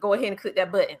going to go ahead and click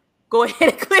that button. Go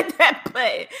ahead and click that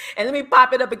button. And let me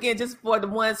pop it up again just for the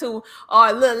ones who are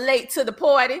a little late to the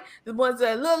party. The ones that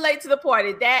are a little late to the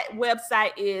party. That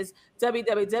website is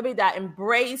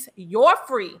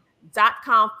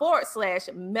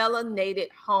www.embraceyourfree.com/melanated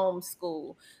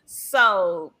homeschool.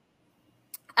 So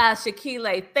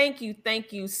Sakilé, thank you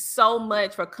so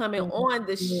much for coming on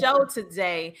the show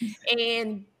today.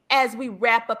 And as we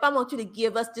wrap up, I want you to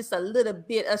give us just a little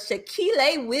bit of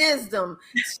Sakilé wisdom.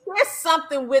 Share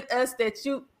something with us that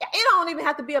it don't even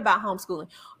have to be about homeschooling.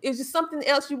 Is there something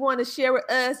else you want to share with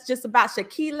us just about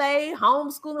Sakilé,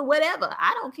 homeschooling, whatever?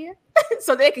 I don't care.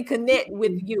 So they can connect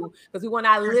with you, because we want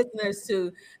our listeners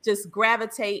to just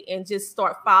gravitate and just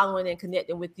start following and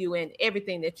connecting with you and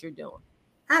everything that you're doing.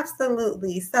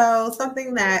 Absolutely. So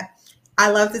something that I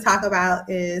love to talk about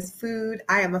is food.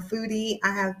 I am a foodie.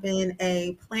 I have been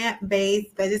a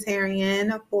plant-based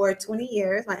vegetarian for 20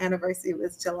 years. My anniversary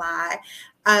was July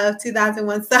of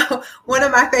 2001. So one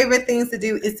of my favorite things to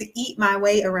do is to eat my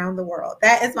way around the world.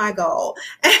 That is my goal.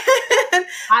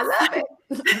 I love it.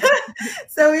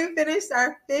 So we finished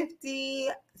our 50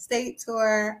 state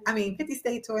tour in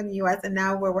the US, and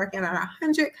now we're working on a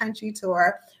 100-country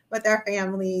tour with our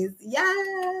families.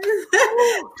 Yes.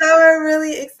 So we're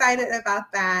really excited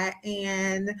about that.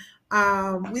 And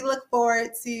we look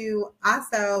forward to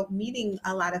also meeting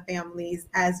a lot of families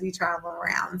as we travel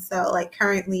around. So like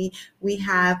currently we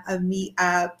have a meet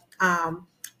up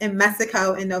in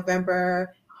Mexico in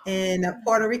November, in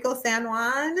Puerto Rico, San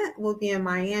Juan. We'll be in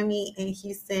Miami and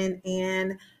Houston,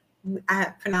 and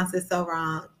I pronounced it so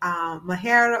wrong,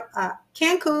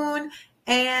 Cancun,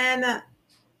 and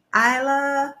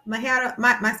Isla Majera.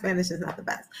 My Spanish is not the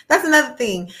best. That's another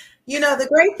thing. The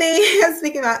great thing of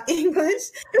speaking about English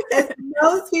is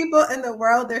most people in the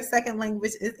world, their second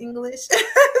language is English.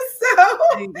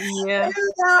 Yeah.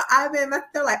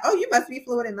 They're like, oh, you must be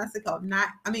fluent in Mexico.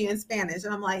 In Spanish.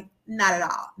 And I'm like, not at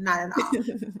all. Not at all.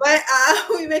 But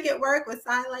we make it work with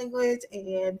sign language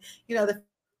and, the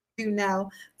know.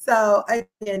 So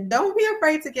again, don't be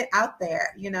afraid to get out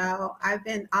there. You know, I've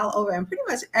been all over, and pretty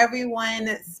much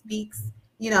everyone speaks,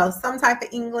 you know, some type of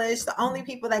English. The only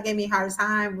people that gave me a hard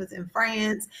time was in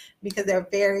France because they're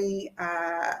very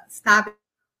snobbish.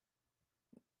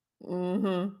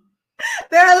 Mm-hmm.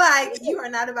 They're like, you are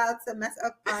not about to mess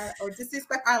up our or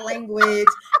disrespect our language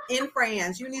in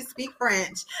France. You need to speak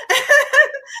French.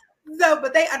 So,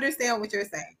 but they understand what you're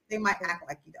saying. They might act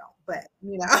like you don't, but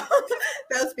you know,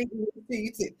 they'll speak to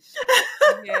you too.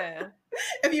 Yeah.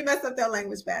 If you mess up their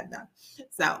language bad enough.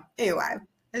 So anyway,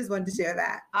 I just wanted to share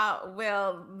that.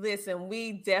 Well, listen,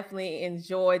 we definitely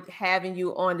enjoyed having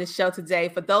you on the show today.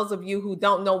 For those of you who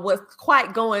don't know what's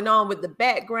quite going on with the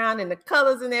background and the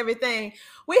colors and everything,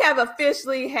 we have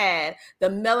officially had the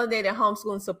Melanated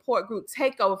Homeschooling Support Group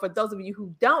takeover. For those of you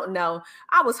who don't know,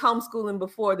 I was homeschooling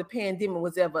before the pandemic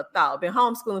was ever thought. Been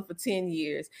homeschooling for 10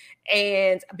 years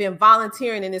and been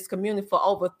volunteering in this community for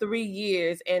over 3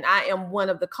 years. And I am one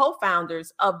of the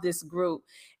co-founders of this group.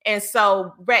 And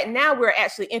so right now we're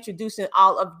actually introducing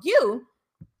all of you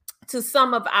to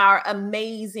some of our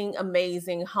amazing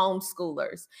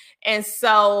homeschoolers. And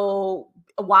so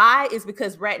why is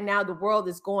because right now the world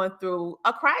is going through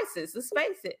a crisis, let's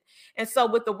face it. And so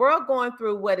with the world going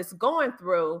through what it's going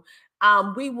through,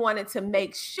 we wanted to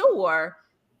make sure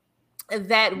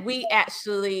that we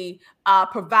actually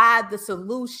provide the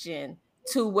solution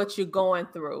to what you're going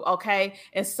through. Okay.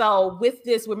 And so with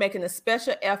this, we're making a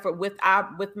special effort with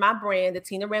my brand, the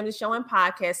Tina Ramsay Show and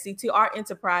Podcast, CTR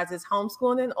Enterprises,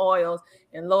 Homeschooling and Oils.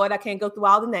 And Lord, I can't go through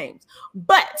all the names,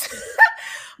 but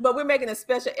we're making a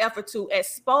special effort to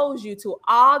expose you to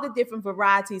all the different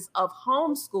varieties of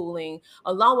homeschooling,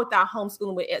 along with our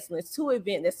Homeschooling with Excellence 2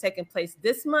 event that's taking place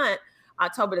this month,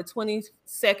 October the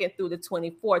 22nd through the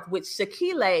 24th, which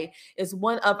Sakilé is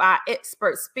one of our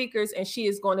expert speakers, and she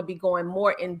is going to be going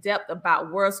more in depth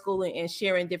about world schooling and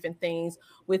sharing different things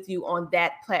with you on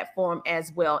that platform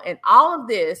as well. And all of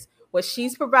this, what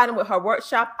she's providing with her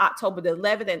workshop, October the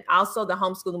 11th, and also the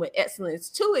Homeschooling with Excellence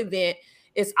 2 event,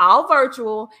 it's all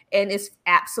virtual and it's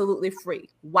absolutely free.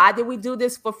 Why did we do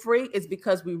this for free? It's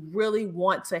because we really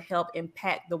want to help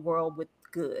impact the world with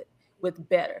good, with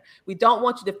better. We don't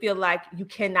want you to feel like you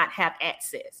cannot have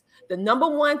access. The number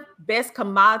one best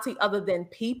commodity other than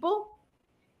people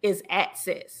is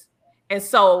access. And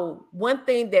so one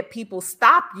thing that people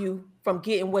stop you from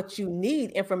getting what you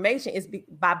need information is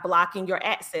by blocking your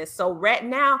access. So right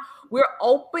now we're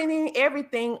opening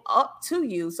everything up to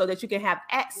you so that you can have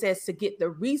access to get the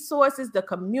resources, the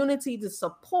community, the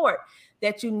support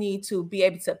that you need to be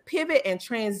able to pivot and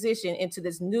transition into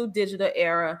this new digital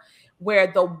era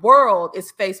where the world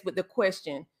is faced with the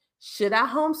question, should I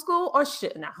homeschool or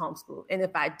shouldn't I homeschool? And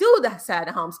if I do decide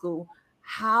to homeschool,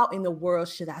 how in the world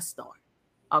should I start?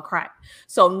 Okay.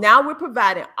 So now we're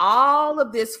providing all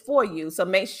of this for you. So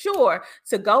make sure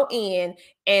to go in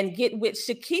and get with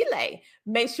Sakilé.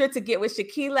 Make sure to get with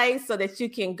Sakilé so that you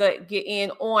can get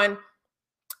in on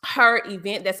her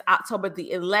event that's October the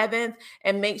 11th,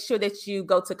 and make sure that you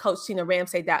go to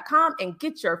CoachTinaRamsay.com and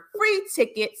get your free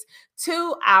tickets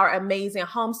to our amazing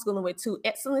Homeschooling with 2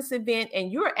 Excellence event.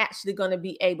 And you're actually going to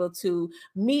be able to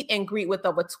meet and greet with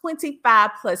over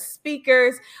 25 plus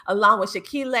speakers along with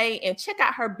Sakilé, and check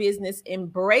out her business,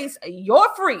 Embrace Your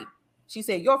Free. She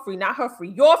said you're free, not her free,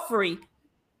 you're free.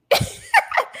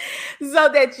 So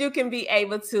that you can be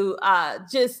able to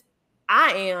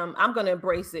I'm going to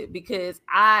embrace it because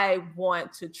I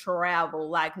want to travel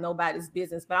like nobody's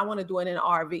business, but I want to do it in an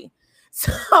RV.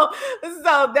 So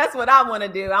that's what I want to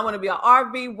do. I want to be an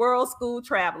RV world school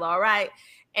traveler. All right.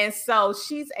 And so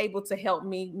she's able to help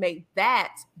me make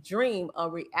that dream a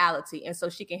reality. And so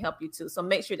she can help you too. So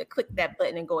make sure to click that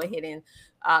button and go ahead and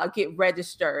get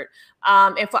registered.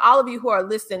 And for all of you who are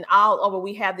listening all over,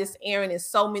 we have this airing in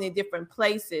so many different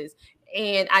places.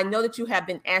 And I know that you have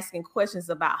been asking questions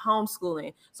about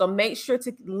homeschooling. So make sure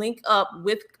to link up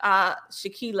with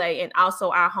Sakilé and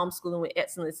also our Homeschooling with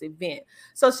Excellence event.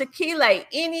 So Sakilé,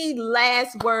 any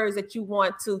last words that you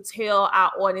want to tell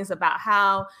our audience about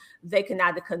how they can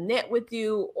either connect with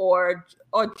you or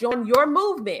join your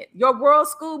movement, your world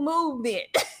school movement?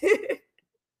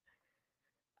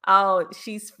 Oh,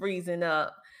 she's freezing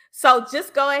up. So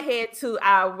just go ahead to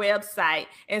our website.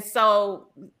 And so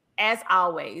as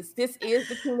always, this is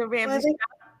the Tina Ramsay Show.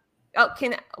 Oh,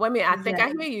 wait a minute. I think I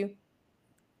hear you.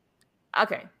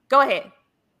 Okay, go ahead.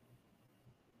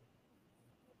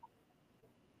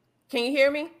 Can you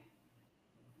hear me?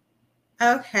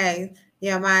 Okay.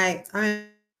 Yeah,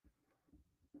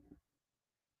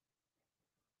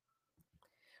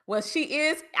 Well, she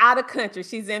is out of country.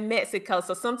 She's in Mexico.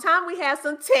 So sometimes we have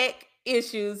some tech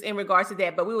issues in regards to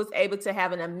that, but we was able to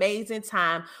have an amazing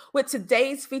time with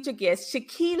today's featured guest,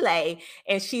 Sakilé,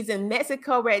 and she's in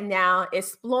Mexico right now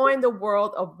exploring the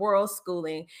world of world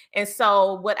schooling. And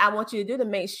so what I want you to do to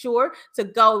make sure to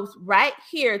go right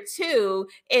here to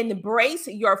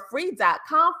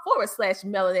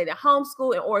embraceyourfree.com/melanated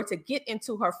homeschool in order to get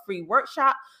into her free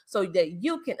workshop so that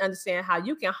you can understand how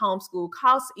you can homeschool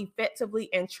cost effectively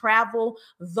and travel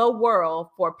the world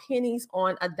for pennies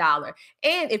on a dollar.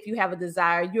 And if you have a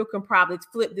desire, you can probably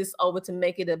flip this over to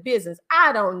make it a business.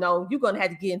 I don't know. You're going to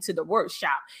have to get into the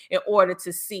workshop in order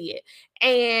to see it.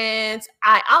 And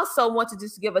I also want to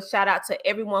just give a shout out to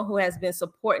everyone who has been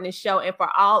supporting the show and for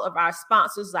all of our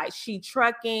sponsors like She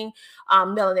Trucking,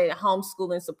 Melanated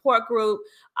Homeschooling Support Group,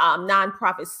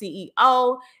 Nonprofit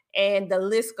CEO, and the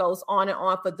list goes on and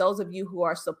on for those of you who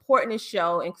are supporting the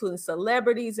show, including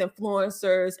celebrities,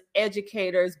 influencers,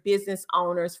 educators, business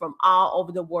owners from all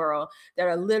over the world that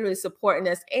are literally supporting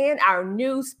us, and our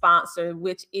new sponsor,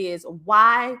 which is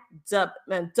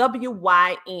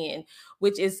WYN,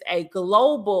 which is a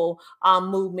global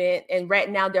movement. And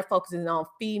right now they're focusing on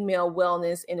female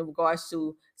wellness in regards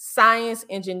to science,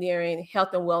 engineering, health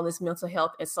and wellness, mental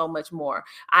health, and so much more.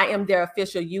 I am their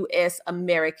official U.S.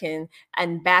 American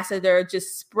ambassador,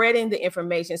 just spreading the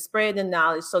information, spreading the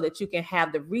knowledge so that you can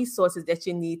have the resources that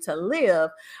you need to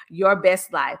live your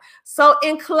best life. So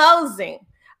in closing,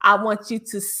 I want you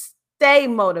to stay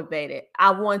motivated. I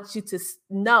want you to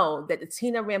know that the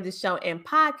Tina Ramsay Show and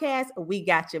podcast, we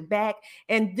got your back.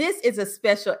 And this is a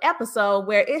special episode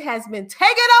where it has been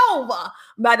taken over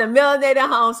by the Melanated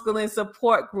Homeschooling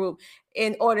Support Group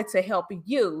in order to help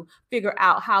you figure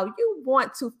out how you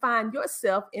want to find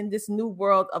yourself in this new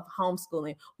world of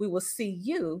homeschooling. We will see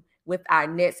you with our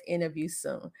next interview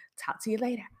soon. Talk to you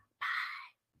later.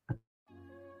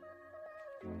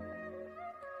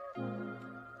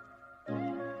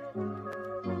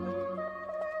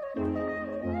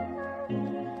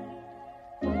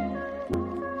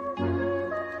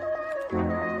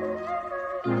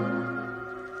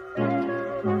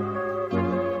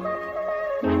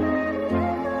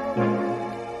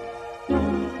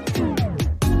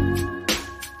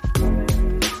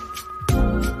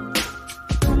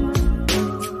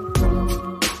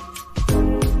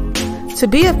 To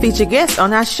be a featured guest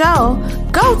on our show,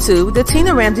 go to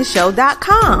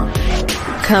thetinaramsayshow.com.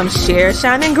 Come share,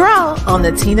 shine, and grow on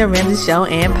the Tina Ramsay Show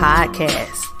and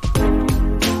podcast.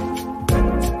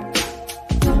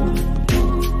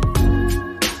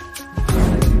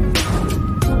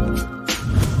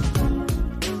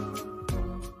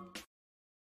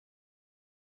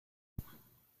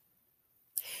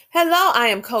 Hello, I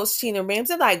am Coach Tina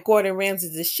Ramsay. Like Gordon Ramsay,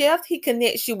 the chef, he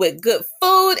connects you with good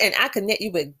food, and I connect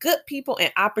you with good people and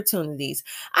opportunities.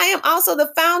 I am also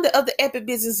the founder of the Epic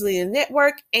Business Leader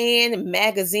Network and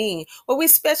magazine, where we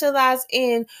specialize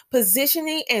in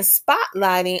positioning and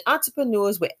spotlighting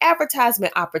entrepreneurs with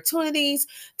advertisement opportunities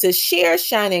to share,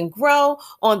 shine, and grow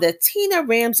on the Tina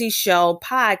Ramsay Show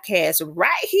podcast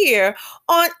right here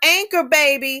on Anchor,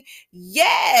 baby.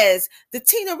 Yes, the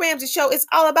Tina Ramsay Show is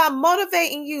all about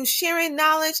motivating you, sharing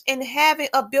knowledge, and having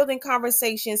a building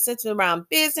conversation centered around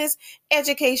business,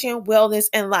 education, wellness,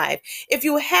 and life. If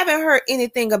you haven't heard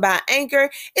anything about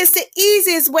Anchor, it's the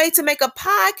easiest way to make a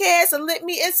podcast. And let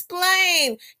me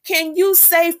explain. Can you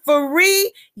say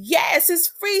free? Yes, it's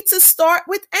free to start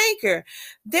with Anchor.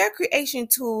 They're creation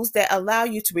tools that allow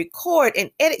you to record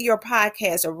and edit your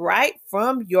podcast right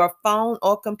from your phone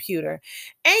or computer.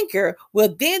 Anchor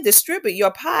will then distribute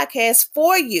your podcast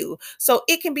for you so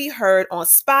it can be heard on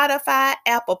Spotify,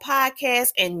 Apple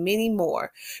Podcasts, and many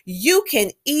more. You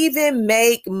can even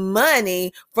make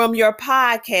money from your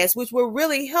podcast, which will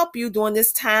really help you during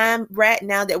this time right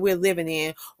now that we're living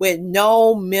in with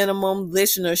no minimum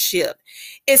listenership.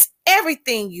 It's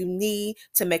everything you need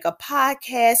to make a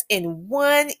podcast in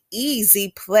one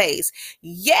easy place.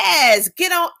 Yes,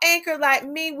 get on Anchor like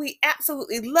me. We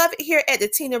absolutely love it here at the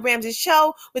Tina Ramsay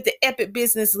Show with the Epic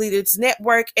Business Leaders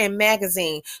Network and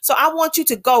magazine. So I want you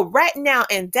to go right now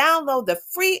and download the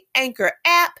free Anchor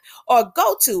app or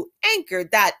go to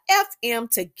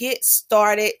anchor.fm to get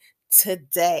started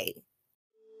today.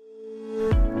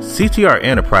 CTR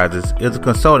Enterprises is a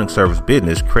consulting service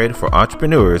business created for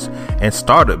entrepreneurs and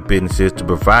startup businesses to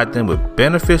provide them with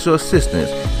beneficial assistance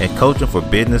and coaching for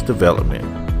business development.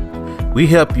 We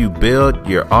help you build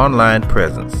your online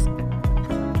presence.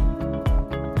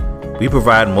 We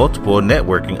provide multiple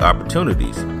networking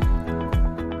opportunities.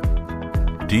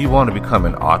 Do you want to become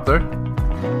an author?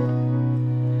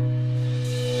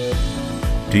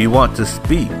 Do you want to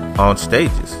speak on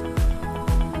stages?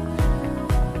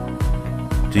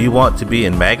 Do you want to be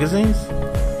in magazines?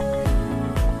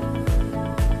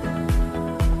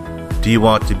 Do you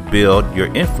want to build your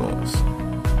influence?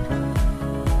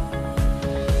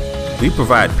 We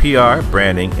provide PR,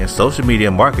 branding, and social media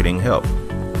marketing help.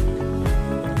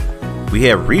 We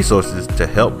have resources to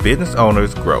help business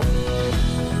owners grow.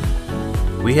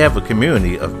 We have a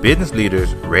community of business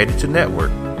leaders ready to network.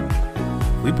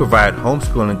 We provide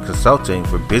homeschooling consulting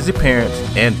for busy parents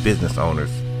and business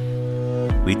owners.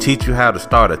 We teach you how to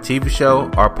start a TV show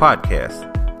or podcast.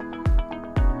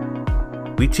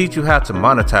 We teach you how to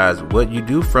monetize what you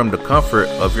do from the comfort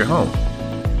of your home.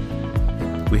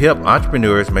 We help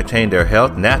entrepreneurs maintain their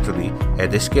health naturally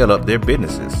as they scale up their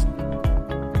businesses.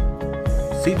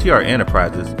 CTR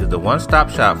Enterprises is the one-stop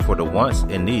shop for the wants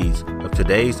and needs of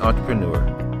today's entrepreneur.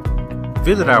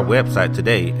 Visit our website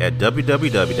today at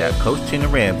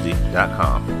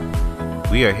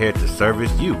www.coachtinaramsay.com. We are here to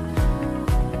service you.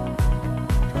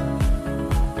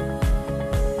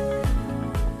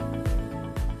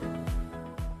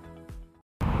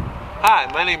 Hi,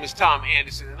 my name is Tom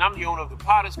Anderson, and I'm the owner of the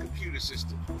Potter's Computer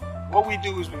System. What we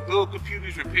do is we build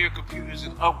computers, repair computers,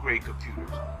 and upgrade computers.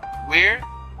 Where?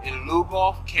 In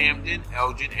Lugoff, Camden,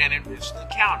 Elgin, and in Richland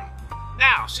County.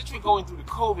 Now, since we're going through the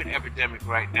COVID epidemic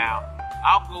right now,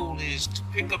 our goal is to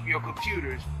pick up your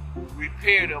computers,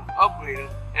 repair them, upgrade them,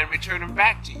 and return them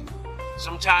back to you.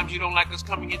 Sometimes you don't like us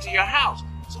coming into your house,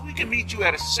 so we can meet you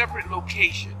at a separate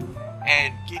location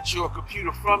and get your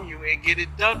computer from you and get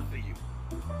it done for you.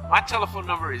 My telephone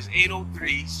number is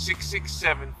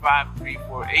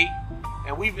 803-667-5348,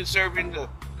 and we've been serving the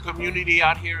community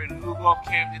out here in Lugoff,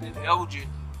 Camden, and Elgin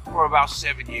for about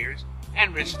 7 years,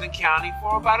 and Richland County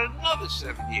for about another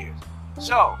 7 years.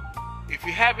 So, if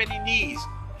you have any needs,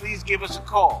 please give us a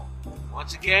call.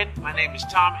 Once again, my name is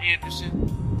Tom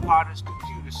Anderson, Potter's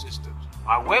Computer Systems.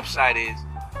 My website is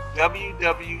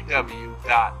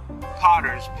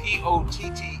www.potters,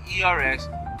 P-O-T-T-E-R-S,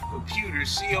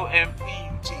 computers,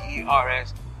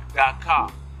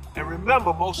 computers.com. And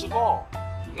remember, most of all,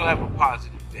 you'll have a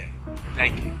positive day.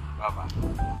 Thank you. Bye-bye.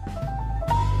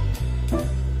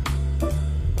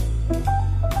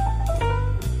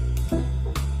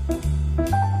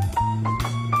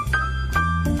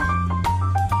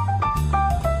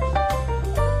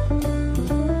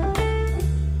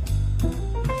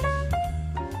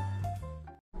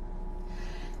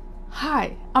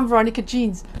 Hi, I'm Veronica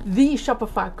Jeans, the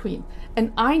Shopify Queen,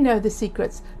 and I know the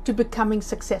secrets to becoming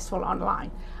successful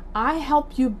online. I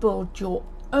help you build your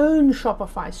own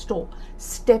Shopify store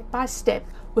step by step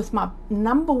with my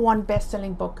 #1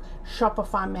 best-selling book,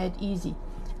 Shopify Made Easy.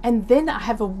 And then I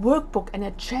have a workbook and a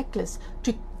checklist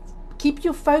to keep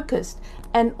you focused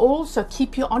and also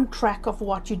keep you on track of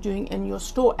what you're doing in your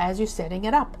store as you're setting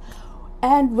it up.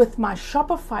 And with my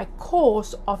Shopify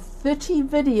course of 30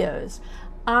 videos,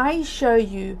 I show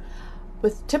you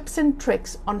with tips and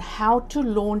tricks on how to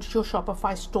launch your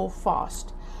Shopify store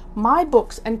fast. My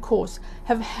books and course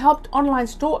have helped online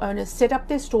store owners set up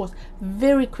their stores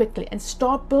very quickly and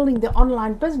start building their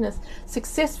online business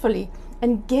successfully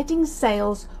and getting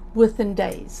sales within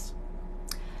days.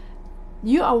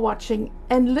 You are watching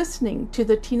and listening to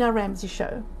the Tina Ramsay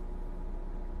Show.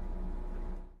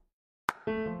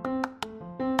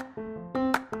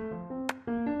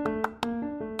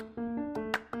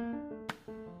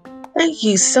 Thank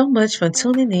you so much for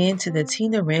tuning in to the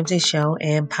Tina Ramsay Show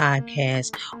and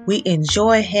podcast. We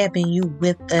enjoy having you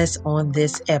with us on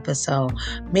this episode.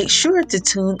 Make sure to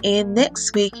tune in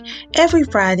next week, every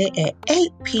Friday at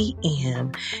 8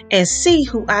 p.m. and see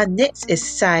who our next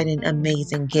exciting,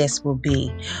 amazing guest will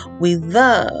be. We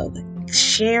love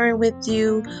sharing with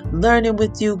you, learning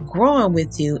with you, growing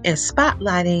with you, and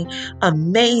spotlighting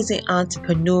amazing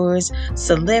entrepreneurs,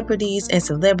 celebrities, and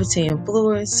celebrity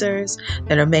influencers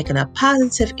that are making a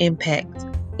positive impact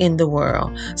in the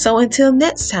world. So until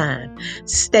next time,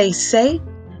 stay safe,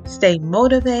 stay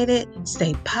motivated,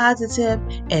 stay positive,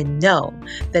 and know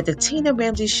that the Tina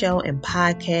Ramsay Show and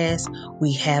podcast,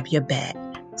 we have your back.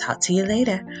 Talk to you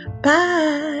later.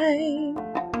 Bye.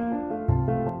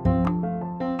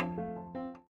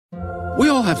 We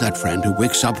all have that friend who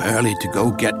wakes up early to go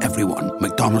get everyone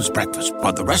McDonald's breakfast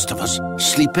while the rest of us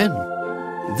sleep in.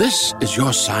 This is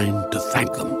your sign to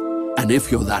thank them. And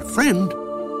if you're that friend,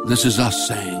 this is us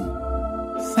saying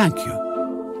thank you.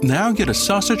 Now get a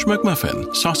sausage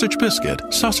McMuffin, sausage biscuit,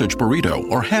 sausage burrito,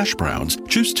 or hash browns.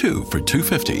 Choose 2 for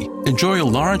 $2.50. Enjoy a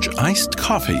large iced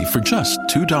coffee for just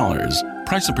 $2.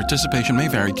 Price and participation may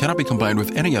vary. Cannot be combined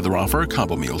with any other offer or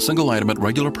combo meal. Single item at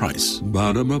regular price.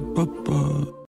 Ba-da-ba-ba-ba.